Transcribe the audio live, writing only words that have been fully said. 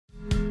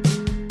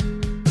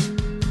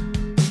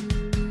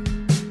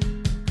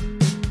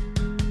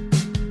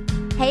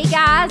Hey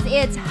guys,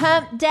 it's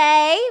Hump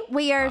Day.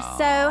 We are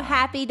so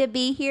happy to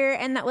be here,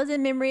 and that was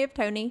in memory of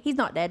Tony. He's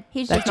not dead.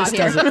 He's just not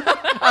here.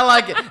 I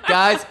like it,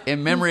 guys.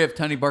 In memory of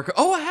Tony Barker.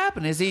 Oh, what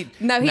happened? Is he?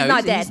 No, he's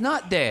not dead. He's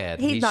not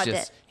dead. He's not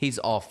dead. He's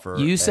off for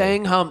You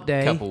saying Hump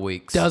Day couple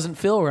weeks. doesn't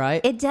feel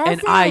right. It doesn't.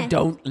 And I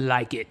don't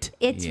like it.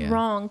 It's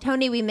wrong.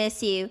 Tony, we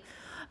miss you.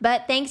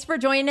 But thanks for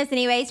joining us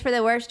anyways for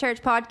the Worst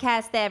Church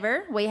podcast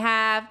ever. We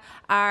have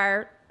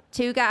our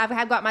two guys.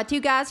 I've got my two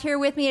guys here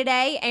with me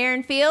today,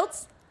 Aaron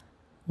Fields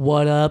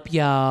What up,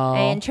 y'all?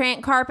 and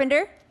Trent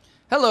Carpenter.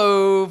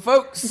 Hello,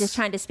 folks. I'm just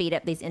trying to speed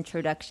up these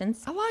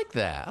introductions. I like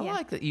that. I Yeah.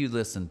 like that you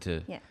listen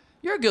to. Yeah.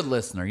 You're a good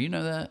listener. You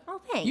know that.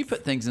 Oh, thanks. You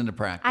put things into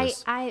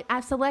practice. I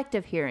have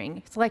selective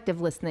hearing,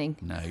 selective listening.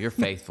 No, you're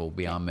faithful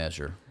beyond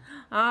measure.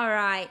 All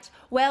right.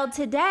 Well,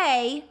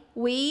 today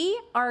we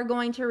are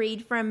going to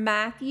read from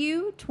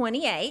Matthew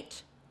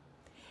 28.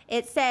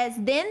 It says,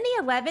 Then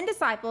the 11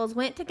 disciples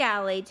went to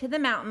Galilee to the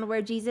mountain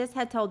where Jesus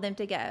had told them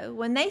to go.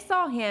 When they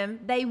saw him,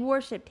 they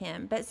worshipped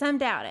him, but some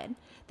doubted.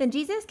 Then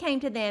Jesus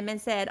came to them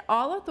and said,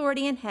 All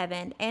authority in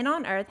heaven and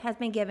on earth has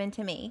been given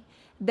to me.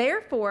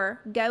 Therefore,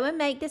 go and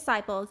make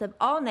disciples of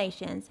all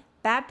nations,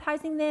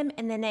 baptizing them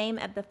in the name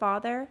of the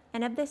Father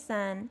and of the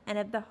Son and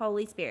of the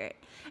Holy Spirit,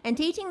 and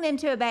teaching them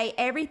to obey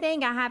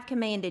everything I have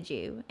commanded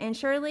you. And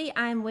surely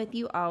I am with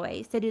you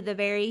always to the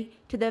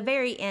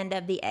very end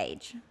of the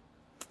age.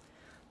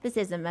 This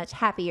is a much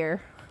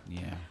happier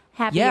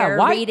Yeah,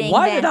 reading.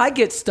 why did I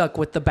get stuck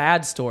with the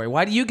bad story?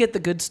 Why do you get the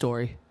good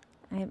story?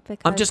 Because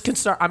I'm just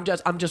concerned. I'm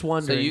just So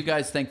wondering. you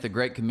guys think the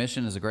Great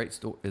Commission is a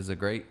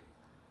great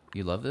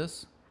You love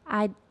this?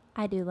 I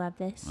do love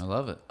this. I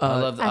love it. I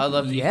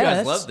love that you yes.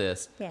 guys love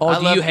this. Yeah. Oh, I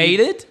do love you that hate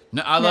it?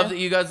 No, I love that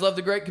you guys love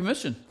the Great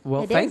Commission.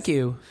 Well, It thank is.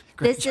 you.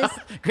 This is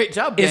Great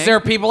job, Is gang.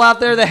 there people out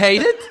there that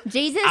hate it?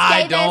 Jesus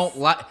I gave don't us.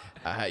 like.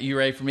 You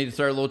ready for me to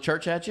start a little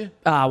church at you?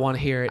 I want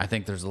to hear it. I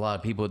think there's a lot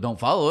of people that don't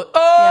follow it.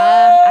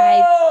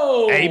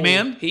 Oh,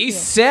 Amen. He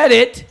said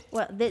it.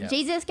 Well,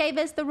 Jesus gave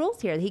us the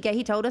rules here.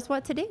 He told us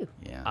what to do.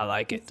 Yeah. I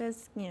like He it.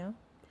 says,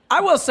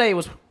 I will say it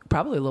was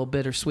probably a little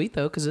bittersweet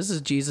though, because this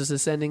is Jesus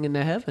ascending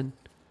into heaven.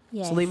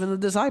 yes. It's leaving the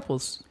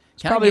disciples.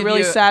 It's Can I probably a give really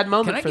you sad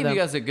moment Can I for give them. you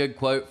guys a good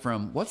quote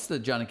from what's the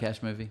Johnny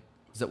Cash movie?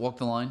 Is it Walk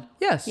the Line?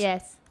 Yes.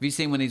 Yes. Have you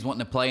seen when he's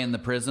wanting to play in the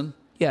prison?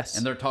 Yes.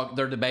 And they're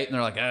debating.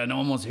 They're like, no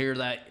one wants to hear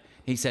that.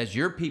 He says,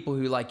 your people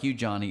who like you,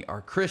 Johnny,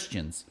 are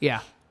Christians.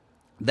 Yeah.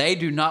 They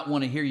do not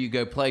want to hear you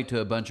go play to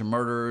a bunch of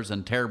murderers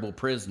and terrible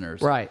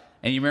prisoners. Right.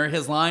 And you remember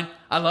his line?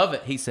 I love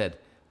it. He said,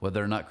 well,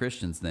 they're not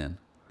Christians then.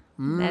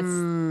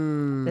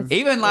 That's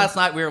Even last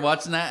night we were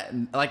watching that,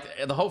 and like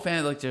the whole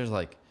family looked there, was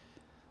like,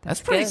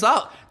 that's pretty good.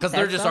 solid. Because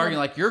they're That's just solid. arguing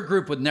like, your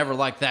group would never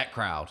like that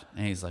crowd.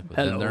 And he's like, well,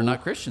 then they're Hello.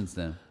 not Christians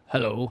then.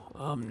 Hello,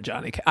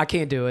 Johnny. I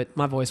can't do it.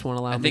 My voice won't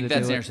allow I me think to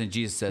that's do interesting.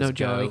 Jesus says, No, go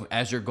Joey.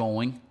 as you're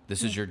going.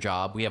 This is your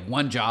job. We have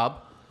one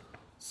job.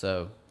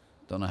 So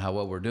don't know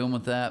what we're doing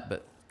with that,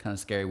 but kind of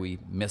scary. We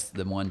miss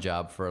the one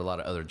job for a lot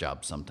of other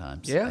jobs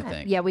sometimes. Yeah. I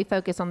think. Yeah, we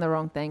focus on the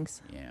wrong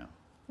things. Yeah.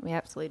 We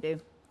absolutely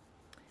do.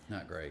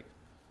 Not great.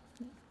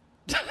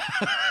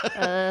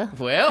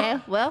 Yeah,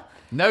 well,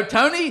 no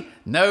Tony,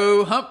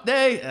 no hump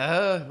day.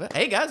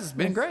 Hey guys, it's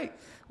been great.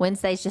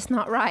 Wednesday's just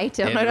not right.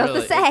 I don't It know what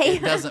really- to say.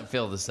 It doesn't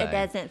feel the same. It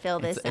doesn't feel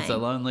the It's a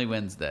same. lonely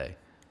Wednesday.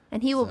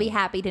 And he will be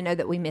happy to know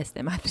that we missed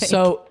them, I think.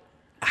 So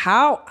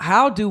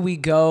how do we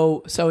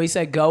go? So he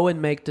said, go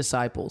and make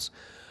disciples.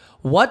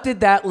 What did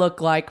that look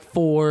like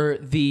for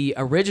the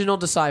original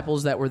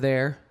disciples that were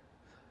there?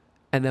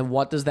 And then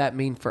what does that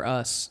mean for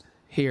us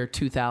here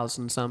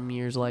 2,000 some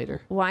years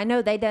later? Well, I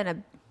know they done a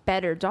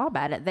better job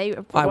at it.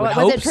 I would was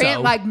hope it Trent,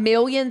 so. like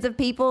millions of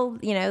people,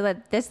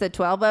 that this the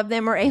 12 of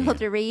them were able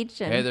to reach.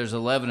 And Hey, there's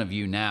 11 of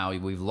you now.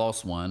 We've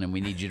lost one, and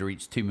we need you to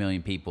reach 2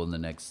 million people in the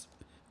next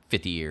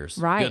 50 years.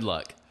 Right. Good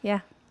luck.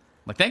 yeah.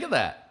 Like, think of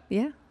that.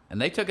 Yeah. And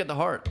they took it to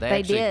heart.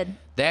 They did.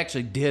 They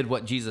actually did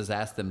what Jesus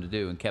asked them to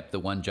do and kept the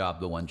one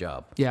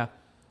job. Yeah.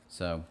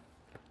 So,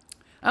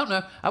 I don't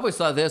know. I always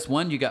thought this.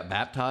 One, you got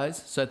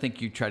baptized. So I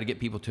think you try to get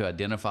people to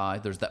identify.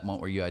 There's that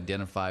moment where you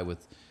identify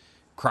with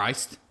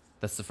Christ.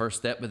 That's the first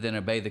step, but then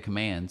obey the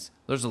commands.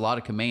 There's a lot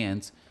of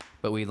commands,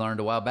 but we learned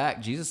a while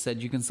back, Jesus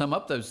said you can sum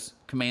up those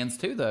commands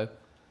too, though.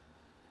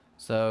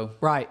 So,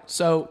 Right.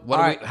 So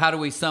how do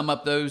we sum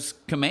up those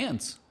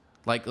commands?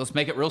 Like, let's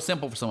make it real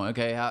simple for someone.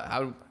 Okay,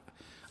 how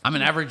I'm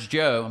an average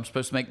Joe. I'm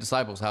supposed to make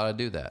disciples. How do I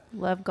do that?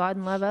 Love God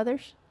and love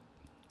others.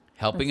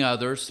 Helping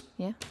others,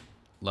 Yeah.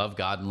 love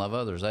God and love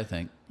others, I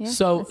think. Yeah.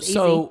 So that's easy.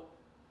 so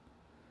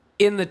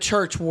in the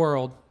church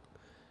world,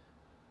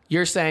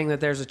 you're saying that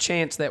there's a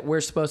chance that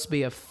we're supposed to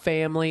be a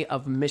family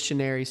of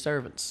missionary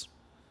servants.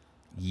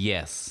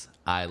 Yes,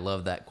 I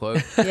love that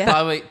quote. Yeah.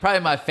 Probably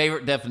my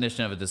favorite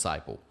definition of a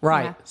disciple.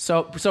 Right. Yeah.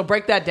 So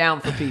break that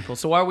down for people.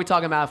 So what are we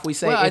talking about if we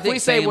say Well, I if we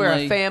think say we're a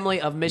family-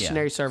 family of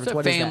missionary servants? So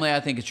what is family, that? I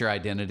think it's your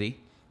identity.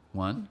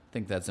 One, I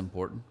think that's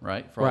important,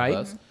 right? For all Right. of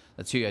us.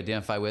 That's who you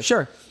identify with.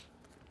 Sure.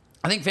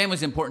 I think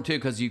family's important too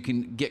because you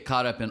can get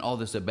caught up in all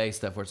this obey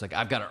stuff where it's like,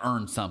 I've got to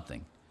earn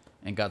something.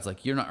 And God's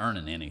like, you're not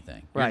earning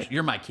anything. Right.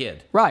 You're my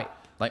kid. Right.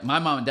 Like my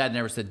mom and dad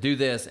never said, do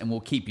this and we'll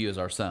keep you as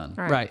our son.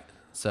 Right. Right.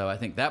 So I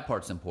think that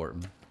part's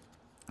important.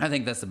 I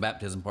think that's the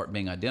baptism part,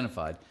 being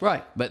identified.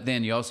 Right. But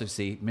then you also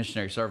see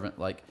missionary servant,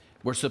 like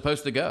we're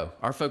supposed to go.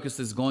 Our focus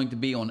is going to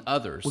be on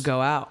others. We'll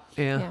go out.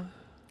 Yeah. Yeah.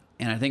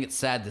 And I think it's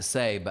sad to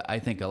say, but I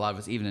think a lot of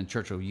us, even in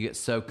church, you get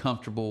so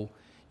comfortable.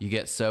 You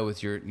get so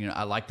with your,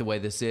 I like the way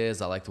this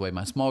is. I like the way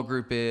my small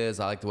group is.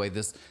 I like the way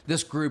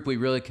this group, we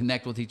really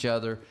connect with each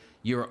other.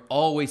 You're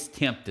always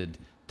tempted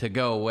to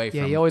go away from.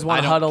 Yeah, you always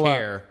want to huddle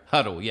up.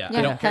 Huddle, yeah. I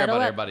Yeah, don't care huddle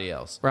about up. everybody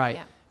else. Right.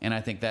 Yeah. And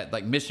I think that,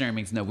 like, missionary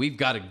means, no, we've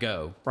got to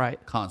go.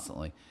 Right.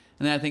 Constantly.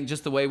 And then I think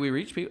just the way we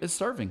reach people is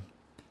serving.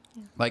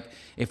 Yeah. Like,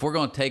 if we're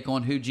going to take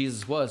on who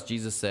Jesus was,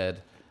 Jesus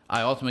said,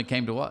 I ultimately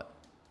came to what?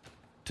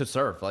 To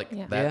serve.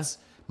 Like, that's,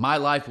 my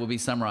life will be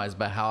summarized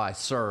by how I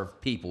serve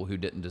people who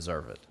didn't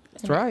deserve it.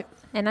 That's right.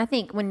 And I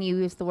think when you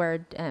use the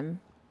word,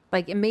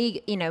 like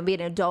me, being an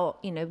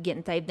adult,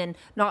 getting saved and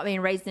not being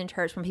raised in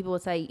church, when people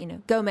would say,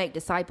 go make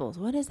disciples,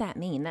 what does that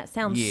mean? That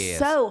sounds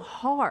so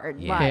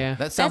hard. Yeah. Like,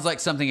 That sounds like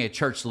something a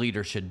church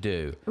leader should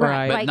do.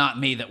 Right. But Like, not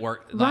me that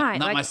work, not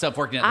like, myself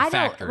working at the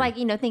factory.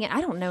 thinking,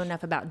 I don't know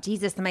enough about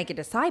Jesus to make a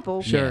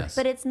disciple. Sure. Yes.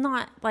 But it's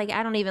not, like,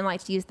 I don't even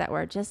like to use that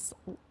word. Just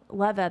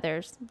love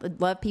others.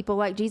 Love people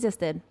like Jesus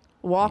did.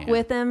 Walk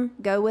with them,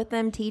 go with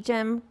them, teach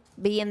them,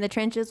 be in the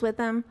trenches with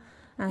them.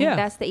 I think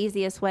that's the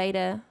easiest way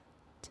to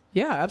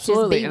Yeah,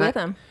 absolutely. just be with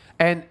them.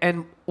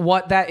 And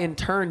what that in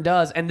turn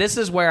does, and this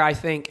is where I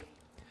think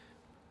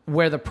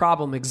where the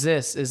problem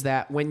exists, is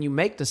that when you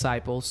make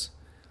disciples,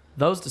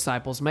 those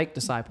disciples make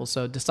disciples.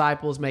 So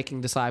disciples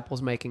making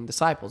disciples making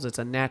disciples. It's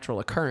a natural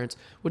occurrence,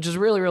 which is a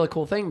really, really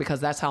cool thing because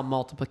that's how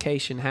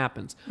multiplication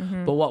happens.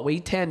 But what we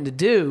tend to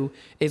do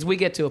is we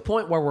get to a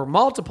point where we're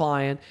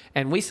multiplying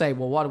and we say,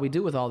 well, what do we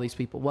do with all these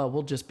people? Well,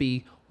 we'll just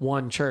be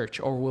one church,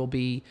 or we'll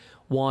be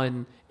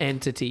one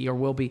entity, or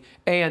we'll be,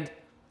 and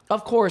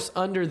of course,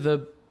 under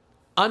the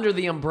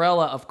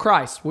umbrella of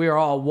Christ, we are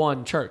all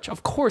one church.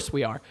 Of course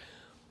we are.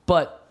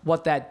 But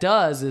what that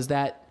does is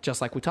that,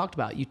 just like we talked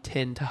about, you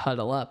tend to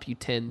huddle up. You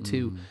tend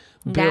to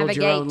build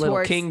your own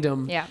little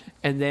kingdom. Yeah.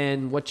 And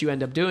then what you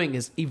end up doing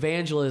is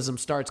evangelism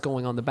starts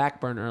going on the back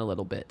burner a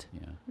little bit.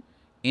 Yeah.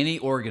 Any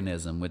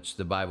organism, which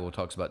the Bible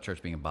talks about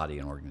church being a body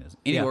and organism,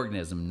 any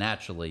organism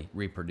naturally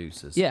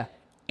reproduces. Yeah.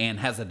 And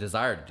has a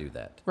desire to do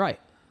that. Right.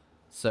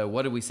 So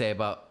what do we say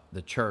about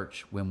the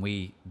church when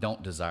we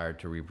don't desire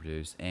to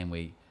reproduce and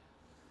we,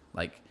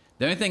 like,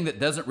 the only thing that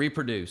doesn't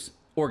reproduce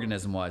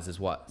organism-wise is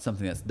what?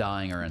 Something that's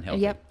dying or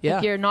unhealthy. Yep. Yeah.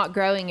 If you're not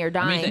growing, you're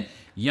I mean, dying.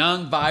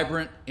 young,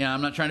 vibrant,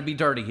 I'm not trying to be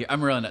dirty here.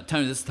 I'm really not.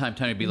 Tony, this is the time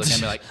Tony would be looking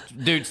at me like,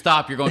 dude,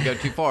 stop, you're going to go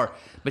too far.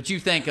 But you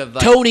think of,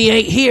 like, Tony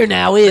ain't here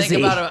now, is think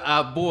he? about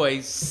a boy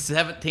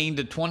 17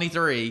 to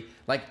 23,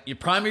 like your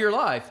prime of your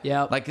life.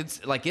 Yeah. Like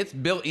it's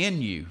built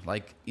in you.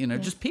 Like,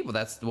 just people.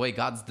 That's the way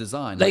God's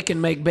designed. They Like, can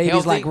make babies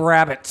healthy- like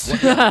rabbits.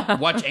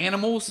 Watch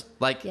animals.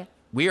 Like, Yeah.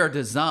 we are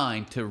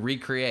designed to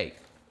recreate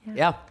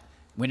Yeah.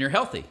 when you're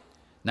healthy.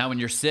 Now, when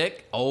you're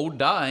sick, old,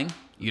 dying,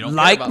 you don't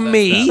Like care about that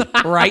me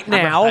stuff. right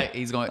now. Right,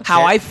 he's going.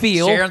 How I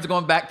feel. Sharon's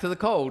going back to the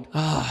cold.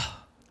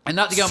 And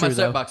not to get on my true,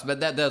 though. soapbox, but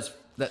that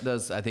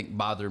does I think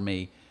bother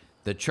me.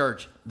 The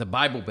church, the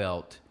Bible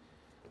Belt.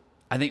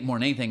 I think more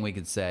than anything we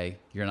could say,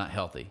 you're not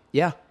healthy.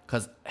 Yeah.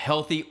 Because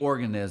healthy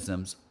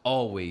organisms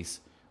always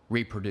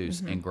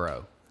reproduce and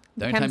grow.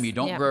 The only time you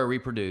don't grow or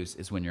reproduce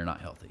is when you're not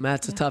healthy.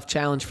 That's a tough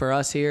challenge for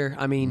us here.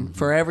 I mean,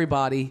 for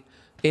everybody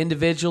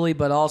individually,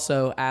 but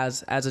also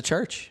as a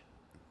church.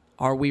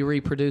 Are we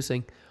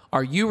reproducing?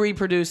 Are you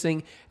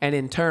reproducing? And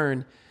in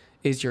turn,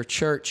 is your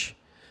church,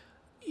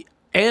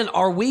 and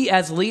are we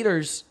as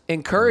leaders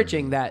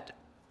encouraging that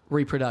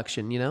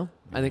reproduction?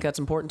 I think that's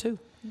important too.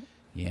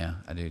 Yeah,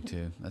 I do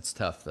too. That's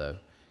tough though.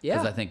 Yeah,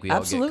 Because I think we all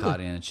absolutely. get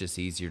caught in. It's just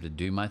easier to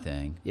do my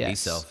thing, be Yes.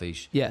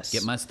 selfish, Yes.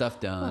 get my stuff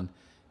done,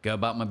 go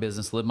about my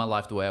business, live my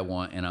life the way I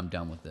want, and I'm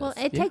done with this. Well,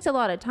 it takes a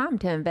lot of time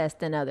to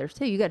invest in others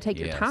too. You got to take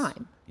your Yes.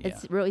 time. Yeah.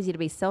 It's real easy to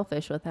be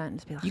selfish with that and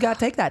just be like, You got to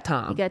take that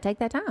time. you got to take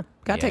that time,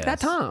 Got to take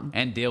that Yes. time.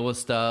 and deal with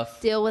stuff.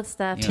 deal with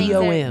stuff. You know, things that-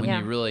 TOM. when yeah.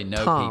 you really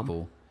know Tom.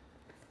 people.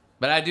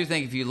 But I do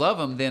think if you love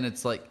them, then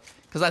it's like,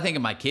 because I think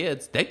of my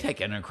kids, they take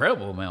an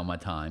incredible amount of my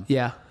time.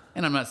 Yeah.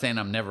 And I'm not saying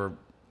I'm never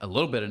a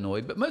little bit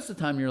annoyed, but most of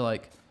the time you're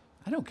like,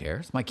 I don't care.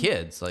 It's my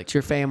kids. Like, It's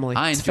your family.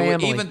 I It's enjoy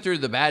family. even through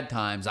the bad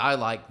times. I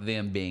like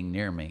them being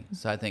near me.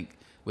 So I think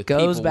with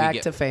Goes people,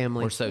 back to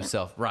family. We're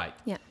so right.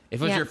 Yeah. If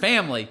it was Yeah. your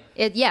family,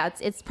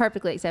 It's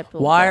perfectly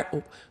acceptable. Why?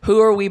 Who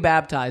are we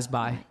baptized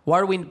by?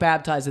 What are we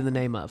baptized in the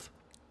name of?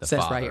 The It says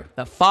Father. right here,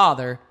 the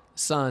Father,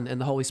 Son,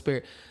 and the Holy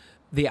Spirit.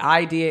 The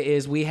idea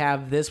is we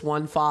have this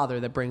one Father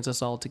that brings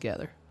us all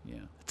together. yeah.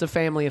 It's a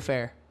family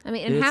affair. I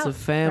mean, and It's how a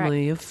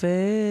family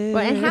affair.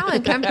 Well, and how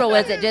uncomfortable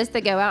is it just to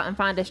go out and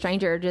find a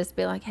stranger or just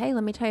be like, "Hey,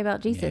 let me tell you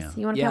about Jesus. Yeah.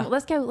 You want to Yeah. come?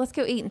 Let's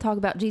go eat and talk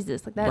about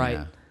Jesus like that." Right.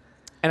 Yeah.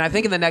 And I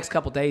think in the next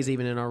couple days,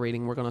 even in our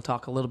reading, we're going to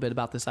talk a little bit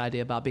about this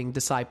idea about being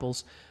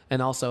disciples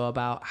and also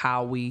about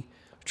how we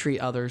treat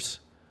others.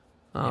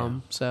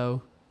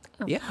 So,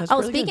 yeah. That's Oh,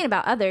 really speaking good.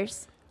 about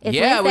others, It's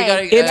Yeah,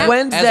 Wednesday. we got. It's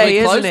Wednesday, as we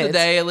close isn't it? the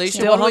day, Alicia,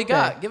 Still what do we hump day.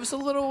 got? Give us a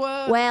little.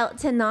 Well,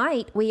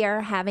 tonight we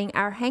are having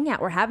our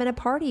hangout. We're having a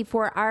party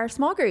for our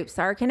small groups,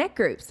 our connect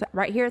groups,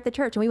 right here at the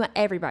church, and we want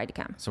everybody to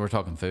come. So we're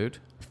talking food.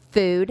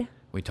 Food.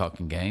 We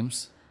talking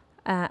games.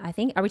 I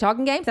think. Are we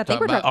talking games? I think Talking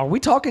we're about- talking. Are we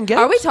talking games?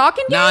 Are we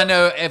talking games? Now I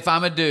know if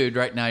I'm a dude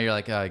right now, you're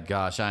like, oh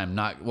gosh, I am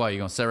not. What, you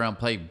gonna sit around and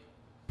play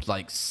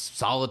like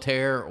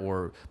solitaire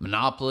or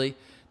Monopoly?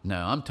 No,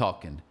 I'm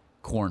talking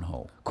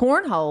cornhole.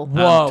 Cornhole.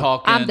 Whoa. I'm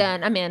talking. I'm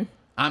done. I'm in.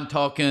 I'm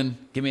talking.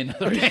 Give me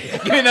another game.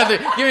 Give me another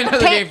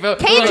game, Phil.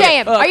 Can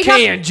Jam. Are you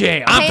Can talking?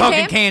 Jam. I'm Can talking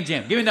Jam? Can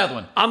Jam. Give me another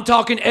one. I'm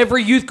talking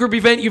every youth group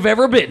event you've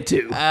ever been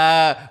to.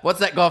 What's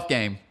that golf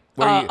game?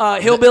 Where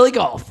you, Hillbilly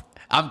golf.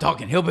 I'm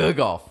talking hillbilly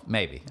golf.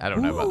 Maybe I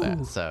don't know about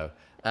that. So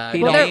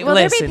He Will don't- there- will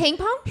there be listen, ping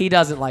pong? He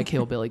doesn't like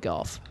hillbilly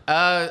golf.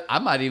 I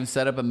might even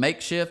set up a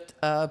makeshift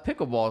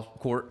pickleball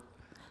court.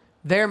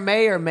 There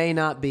may or may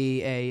not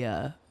be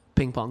a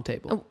ping pong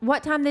table.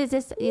 What time is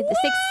this?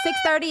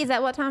 6:30. Is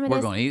that what time it is?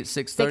 We're going to eat at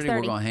 6:30. We're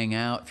 6:30. going to hang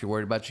out. If you're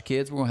worried about your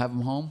kids, we're going to have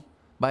them home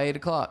by 8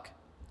 o'clock.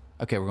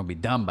 Okay, we're going to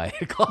be done by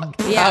 8 o'clock.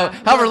 Yeah.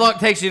 However long it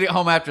takes you to get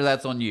home after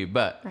that's on you.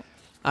 But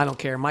I don't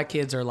care. My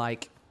kids are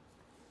like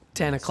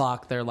 10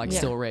 o'clock. They're like Yeah.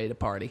 still ready to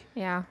party.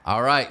 Yeah.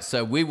 all right,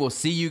 so we will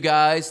see you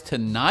guys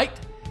tonight.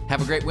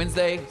 Have a great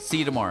Wednesday. See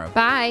you tomorrow.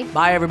 Bye.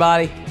 Bye,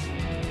 everybody.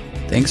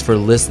 Thanks for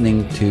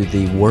listening to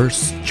the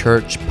Worst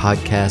Church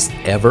podcast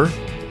ever.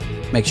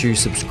 Make sure you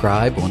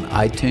subscribe on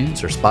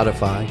iTunes or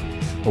Spotify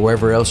or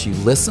wherever else you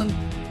listen,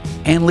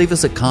 and leave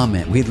us a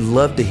comment. We'd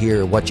love to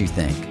hear what you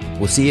think.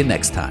 We'll see you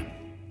next time.